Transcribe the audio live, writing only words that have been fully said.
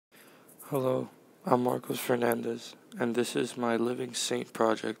Hello, I'm Marcos Fernandez, and this is my Living Saint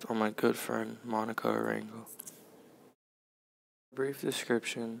project on my good friend Monica Arango. Brief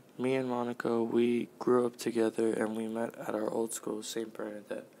description: me and Monica, we grew up together and we met at our old school, St.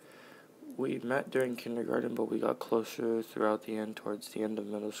 Bernadette. We met during kindergarten, but we got closer throughout towards the end of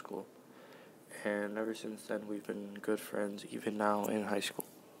middle school. And ever since then, we've been good friends, even now in high school.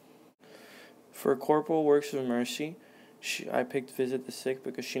 For Corporal Works of Mercy, I picked Visit the Sick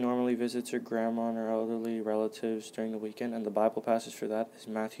because she normally visits her grandma and her elderly relatives during the weekend, and the Bible passage for that is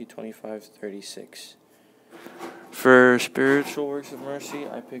Matthew 25:36. For Spiritual Works of Mercy,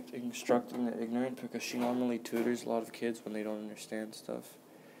 I picked Instructing the Ignorant because she normally tutors a lot of kids when they don't understand stuff.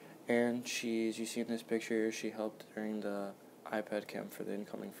 And as you see in this picture, she helped during the iPad camp for the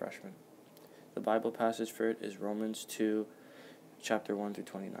incoming freshmen. The Bible passage for it is Romans 2, chapter 1 through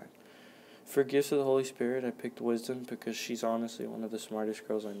 29. For Gifts of the Holy Spirit, I picked Wisdom because she's honestly one of the smartest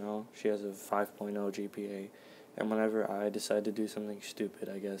girls I know. She has a 5.0 GPA, and whenever I decide to do something stupid,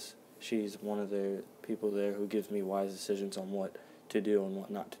 I guess, she's one of the people there who gives me wise decisions on what to do and what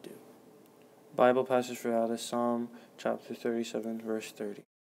not to do. Bible passage for that is Psalm chapter 37, verse 30.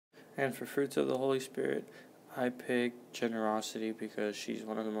 And for Fruits of the Holy Spirit, I picked Generosity because she's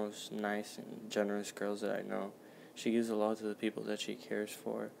one of the most nice and generous girls that I know. She gives a lot to the people that she cares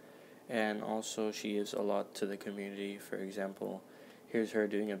for. And also she gives a lot to the community. For example, here's her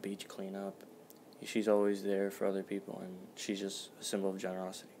doing a beach cleanup. She's always there for other people, and she's just a symbol of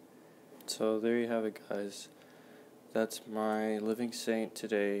generosity. So there you have it, guys. That's my living saint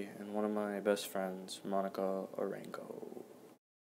today, and one of my best friends, Monica Arango.